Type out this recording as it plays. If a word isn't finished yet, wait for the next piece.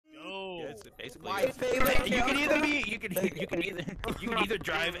That's basically. My it. favorite. You can either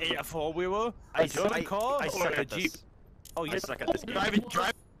drive a four-wheeler, a German car, or a Jeep. Oh, you suck at this.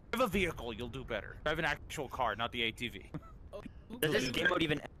 Drive a vehicle. You'll do better. Drive an actual car, not the ATV. Does this game mode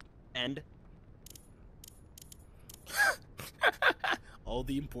even end? All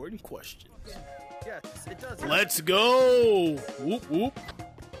the important questions. Yes, it does. Let's go! Whoop whoop.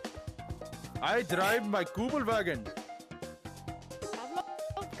 I drive my Kugelwagen.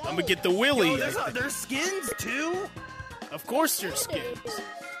 I'm gonna get the Willy. There's skins too. Of course there's skins.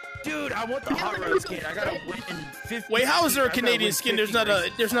 Dude, I want the hot rod skin. I gotta win 50. Wait, how is there a Canadian skin? There's not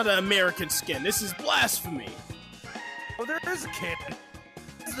an American skin. This is blasphemy. Oh, there is a kid.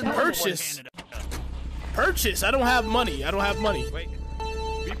 Purchase. Purchase. I don't have money. Wait.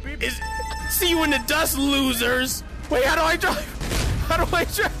 Beep, beep. See you in the dust, losers. Wait, how do I drive?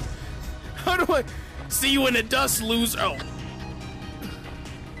 How do I? See you in the dust, loser. Oh.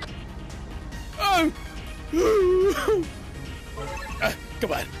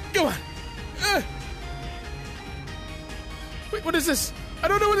 Come on. Wait, what is this? I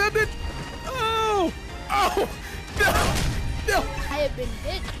don't know what that did. Oh, no. I have been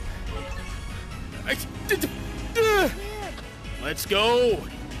hit. Let's go.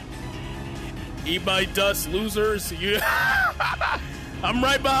 Eat my dust, losers. I'm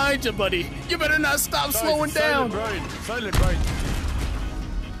right behind you, buddy. You better not stop slowing down. Silent Brian.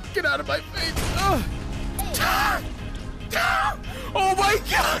 Get out of my face. Oh my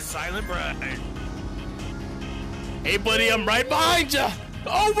God. Silent Brian. Hey, buddy, I'm right behind you.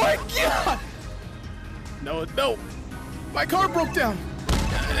 Oh my God. No. My car broke down.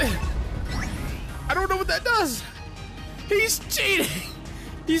 I don't know what that does. He's cheating.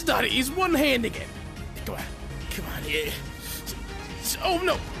 He's not. He's one-handing it. Come on, yeah. Oh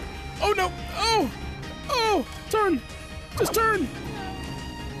no. Oh, turn. Just turn.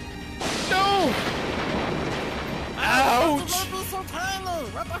 No. Ouch.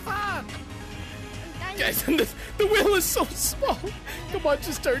 Guys, the wheel is so small. Come on,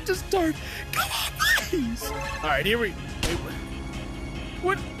 just turn. Come on, please. All right, here we.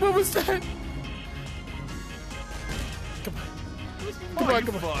 Wait, what was that? Come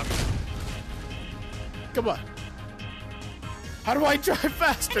on. How do I drive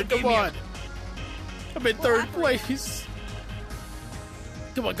faster? Come on. I'm in third place.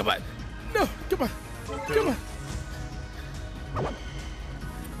 Come on. No, come on.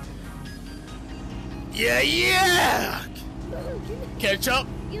 Yeah. Catch up,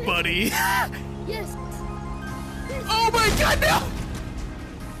 buddy. Yes. Oh my God, no.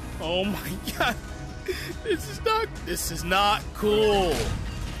 Oh my God. This is not cool.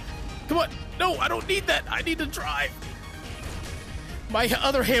 Come on. No, I don't need that. I need to drive. My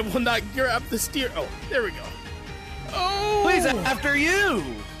other hand will not grab the steer. Oh, there we go. Oh. Please, after you.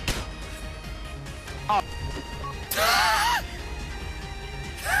 Oh.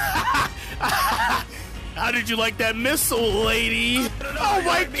 How did you like that missile, lady? Oh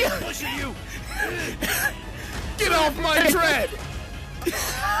my God. Pushing you. Get off my tread.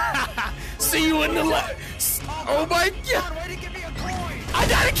 See you in the left. Oh my God. Why did you give me a coin? I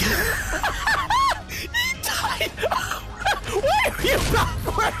gotta get. He died. Why are you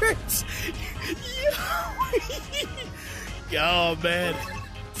backwards? Oh man.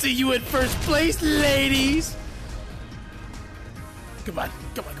 See you in first place, ladies. Come on.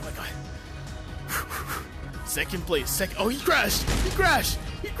 Second place. Oh, he crashed.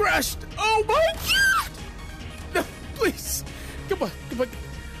 Oh my God. No, please. Come on.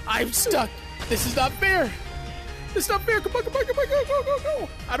 I'm stuck. This is not fair. Come on. Go.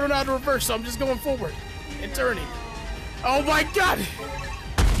 I don't know how to reverse, so I'm just going forward and turning. Oh my God.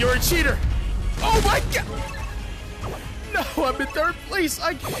 You're a cheater. Oh my God. No, I'm in third place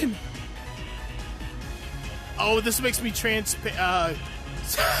again. Oh, this makes me yeah.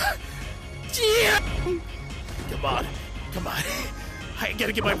 Come on. I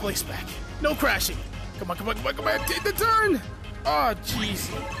gotta get my place back. No crashing. Come on. Take the turn. Oh, jeez.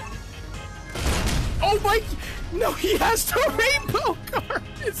 Oh my. No, he has the rainbow car.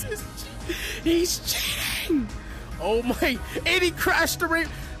 He's cheating. Oh my. And he crashed the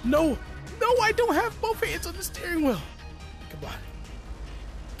rainbow. No, I don't have both hands on the steering wheel.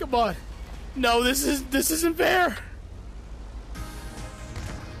 Come on. No, this isn't fair.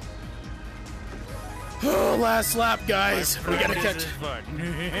 Oh, last lap, guys. We gotta catch.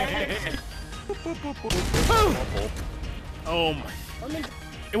 Oh my.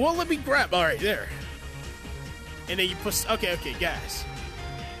 It won't let me grab. All right, there. And then you push. Okay, gas.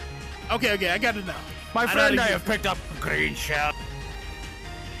 Okay, I got it now. My friend, I have picked up green shell.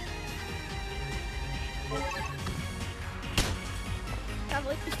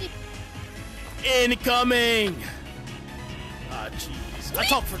 Incoming! Ah, jeez. I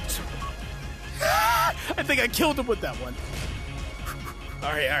talked for... I think I killed him with that one.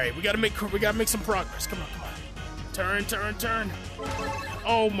 Alright. We gotta make some progress. Come on. Turn.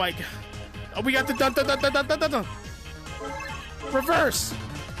 Oh my god. Oh, we got the dun. Reverse.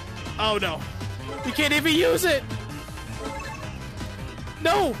 Oh no. We can't even use it.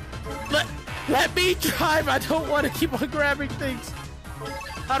 No. Let me drive. I don't want to keep on grabbing things.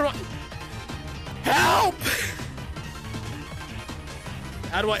 How do I... Help!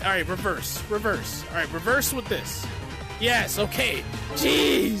 How do I... Alright, reverse. Alright, reverse with this. Yes, okay.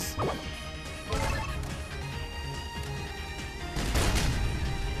 Jeez!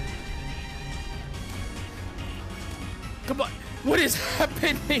 Come on. What is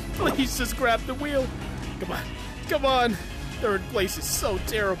happening? Please just grab the wheel. Come on. Third place is so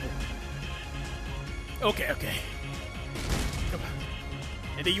terrible. Okay. Come on.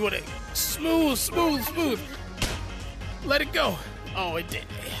 And then you want to smooth. Let it go. Oh, it did.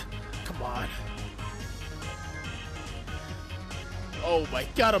 Come on. Oh my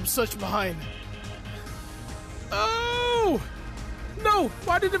god, I'm such behind. Oh! No!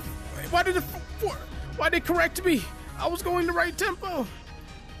 Why did it correct me? I was going the right tempo.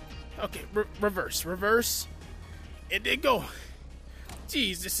 Okay, reverse. It did go.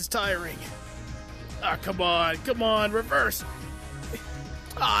 Jeez, this is tiring. Ah, come on, reverse.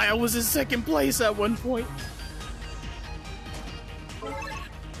 Ah, I was in second place at one point.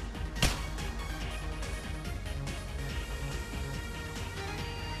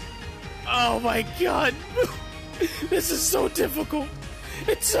 Oh my god. This is so difficult.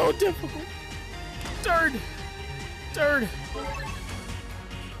 It's so difficult. Third.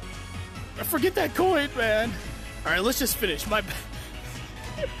 Forget that coin, man. All right, let's just finish.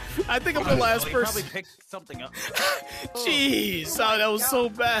 I think I'm the last person. Probably picked something up. Jeez, oh, that was so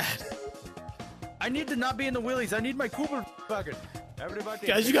bad. I need to not be in the wheelies. I need my Cooper bucket. Everybody.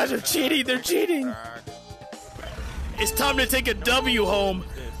 Guys, you guys are cheating. They're cheating. It's time to take a W home.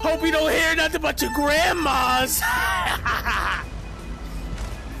 Hope you don't hear nothing but your grandmas.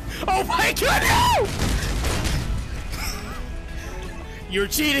 Oh my god, no! You're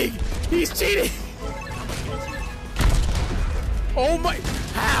cheating. He's cheating. Oh my.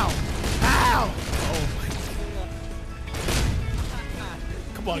 How? Oh my.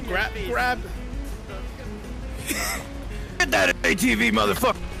 Come on, grab. Get that ATV,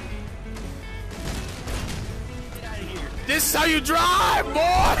 motherfucker. This is how you drive,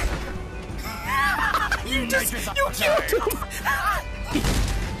 boy! You killed him!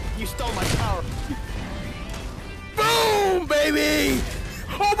 You stole my power. Boom, baby!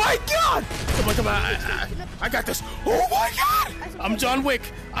 Oh my god! Come on. I got this. Oh my god! I'm John Wick,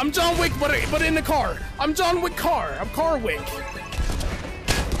 but in the car. I'm John Wick car. I'm Car Wick.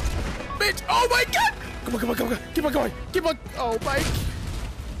 Bitch, oh my god! Come on. Keep on going. Oh my...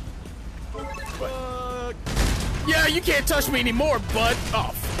 Yeah, you can't touch me anymore, bud.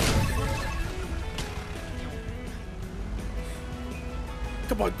 Oh.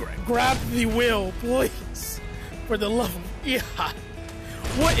 Come on, grab the wheel, please. For the love of... Yeah.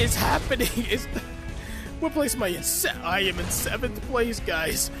 What is happening? What place am I in? I am in 7th place,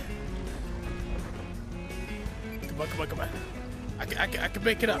 guys. Come on. I can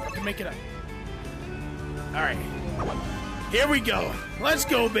make it up. All right. Here we go. Let's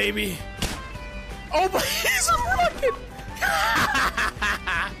go, baby. Oh my, he's a rocket!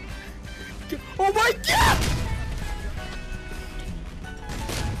 Oh my god!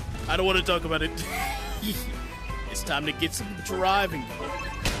 I don't want to talk about it. It's time to get some driving.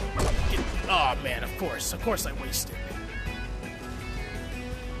 Oh man, of course I wasted.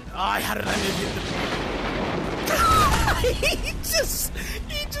 How did I hit the... He just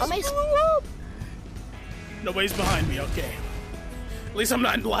blew up. Nobody's behind me, okay. At least I'm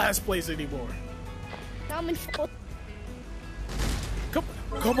not in last place anymore.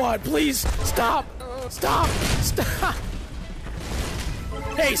 Come on, please, stop!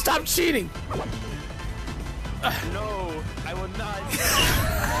 Hey, stop cheating! No, I will not.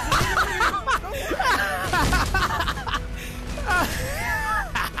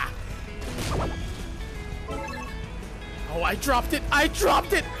 Oh, I dropped it!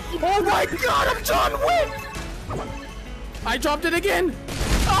 Oh my god, I'm John Wick! I dropped it again!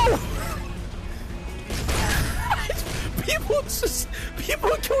 Oh!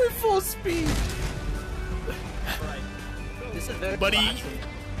 People are going full speed. This is very Buddy,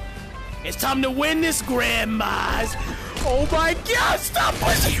 it's time to win this, grandmas. Oh my god, stop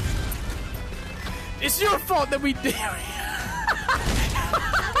pushing. It's your fault that we did.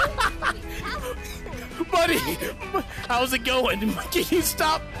 Buddy, how's it going? Can you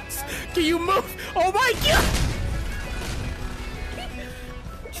stop? Can you move? Oh my god!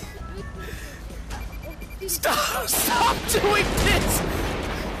 Stop doing this!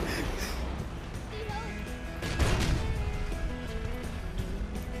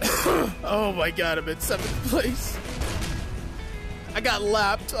 Oh my god, I'm in 7th place. I got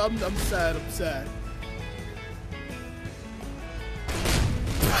lapped. I'm sad. I'm sad.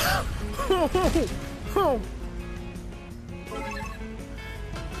 Oh.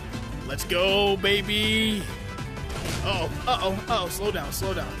 Let's go, baby. Oh, slow down.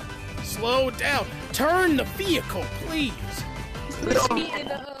 Slow down. Turn the vehicle, please.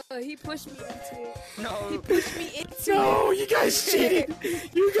 He pushed me into it. No. He pushed me into No, you guys cheated.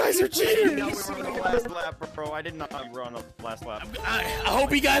 You guys are cheating. No, we were on the last lap, bro. I did not run on the last lap. I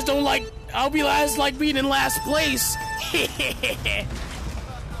hope you guys don't like. I hope you guys like being in last place.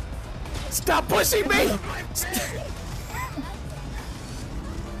 Stop pushing me.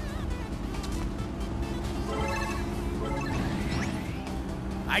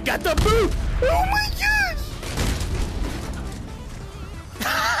 I got the boot. Oh my gosh.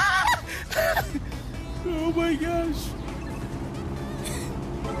 Oh my gosh.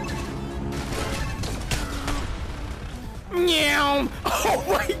 Meow. Oh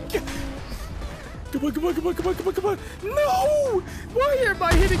my god. Come on. No. Why am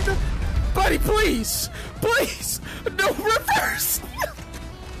I hitting the... Buddy, please. No, reverse.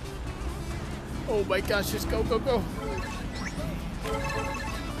 Oh my gosh, just go. Alright.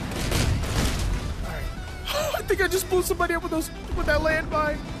 I think I just blew somebody up with that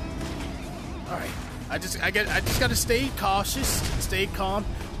landmine. Alright. I just gotta stay cautious, stay calm.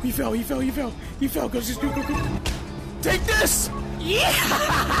 He fell. Go. Take this!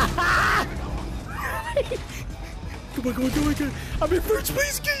 Yeah! Come on. I'm in first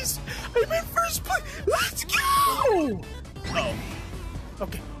place, guys! Let's go! Oh.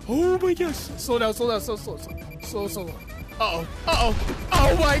 Okay. Oh my gosh. Slow down. Slow. Uh-oh.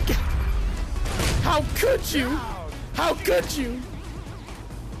 Oh my god. How could you?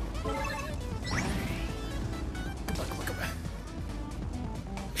 Come on.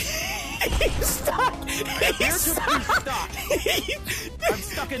 He's stuck. I'm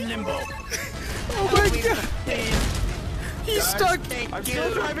stuck in limbo. Oh my god. He's stuck. I'm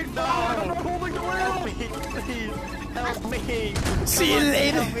still driving. No, I'm holding the wheel. Please, help me. See you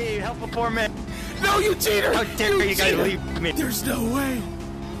later. Help me. Help a poor man. No, you cheater. How dare you guys leave me? There's no way.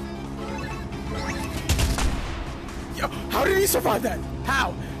 Yo, how did he survive that?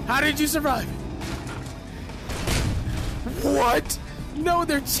 How? How did you survive? What? No,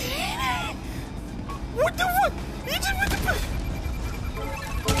 they're cheating. What the fuck?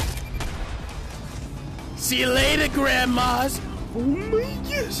 See you later, grandmas. Oh my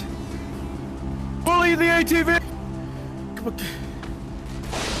gosh. Bully the ATV. Come on.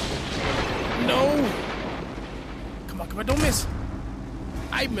 No. Come on, don't miss.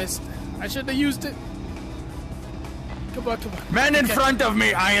 I missed. I shouldn't have used it. Come on. Man in front of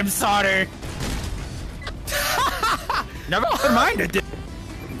me, I am sorry. Never mind it.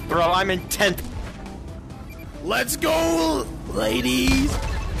 Bro, I'm in 10th. Let's go, ladies.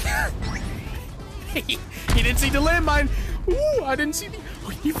 He didn't see the landmine. Ooh, I didn't see the... Oh,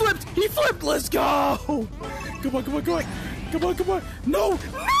 he flipped. Let's go. Come on. No.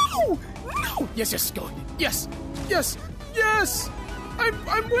 Yes, go. Yes.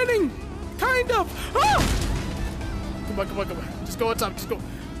 I'm winning. Kind of. Ah! Come on. Just go on top. Just go.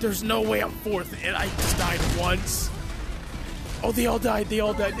 There's no way I'm 4th, and I just died once. Oh, they all died.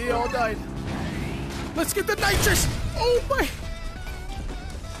 Let's get the nitrous. Oh my.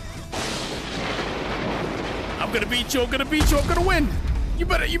 I'm gonna beat you. I'm gonna win. You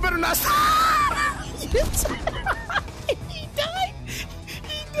better not. Yes. He died.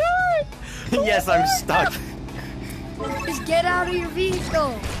 Oh Yes, I'm stuck. Just get out of your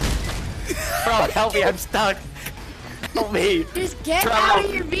vehicle. Bro, help me. I'm stuck. Help me. Just get out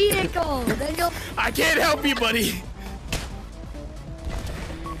of your vehicle. Then you'll... I can't help you, buddy.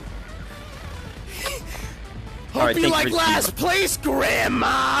 Hope you like last place,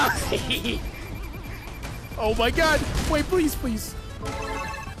 Grandma. Oh my God! Wait, please.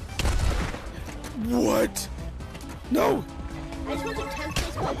 What? No. I just went to 10th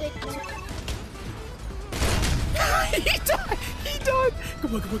place, but He died.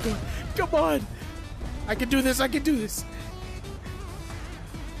 Come on. I can do this.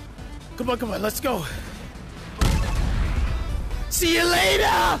 Come on. Let's go. See you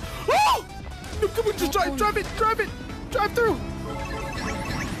later. Oh! No, come on, just drive it. Drive through.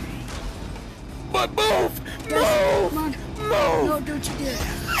 But move. Come on. No, don't you dare.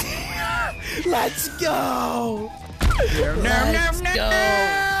 Let's go. No, Let's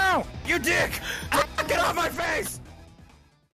go. You dick! Get off my face!